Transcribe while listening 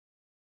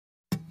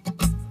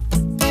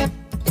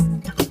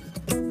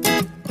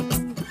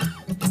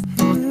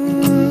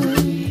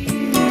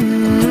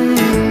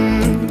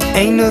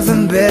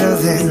nothing better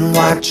than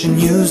watching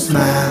you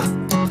smile.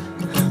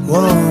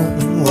 Whoa,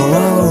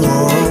 whoa,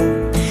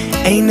 whoa.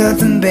 Ain't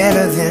nothing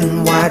better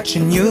than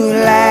watching you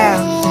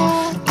laugh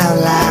out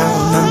loud,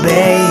 my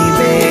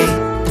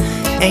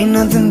baby. Ain't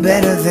nothing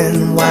better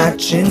than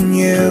watching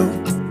you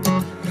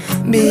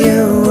be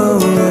you.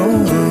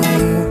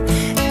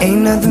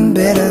 Ain't nothing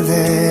better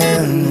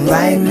than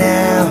right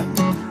now.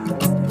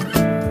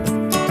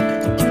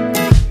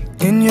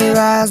 In your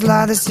eyes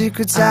lie the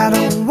secrets I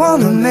don't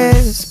wanna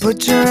miss.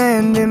 Put your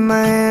hand in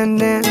my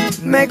hand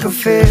and make a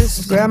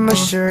fist. Grab my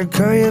shirt,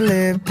 curl your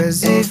lip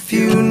as if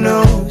you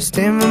know.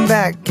 Staring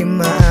back in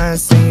my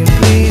eyes saying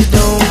please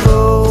don't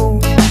go.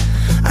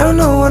 I don't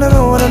know what I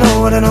know, what I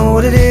know, what I know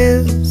what it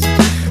is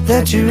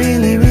that you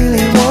really,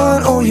 really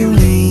want or you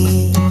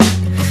need.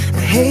 I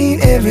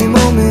hate every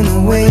moment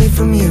away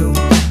from you.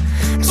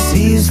 I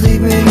see you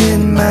sleeping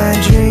in my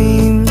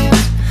dreams.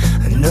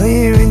 I know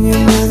you're in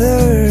your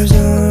mother's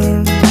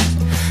arms.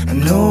 I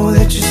know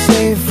that you're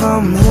safe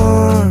from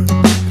harm.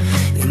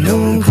 You know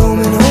I'm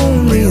coming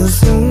home real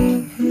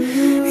soon,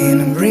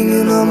 and I'm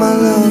bringing all my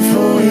love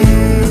for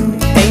you.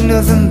 Ain't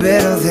nothing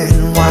better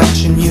than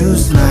watching you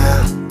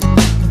smile.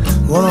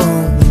 Whoa,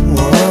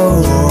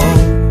 whoa, whoa.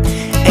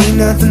 Ain't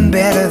nothing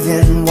better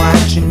than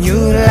watching you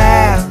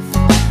laugh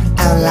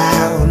out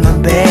loud, my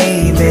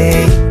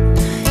baby.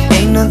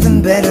 Ain't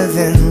nothing better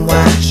than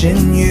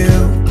watching you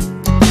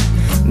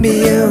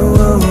be you.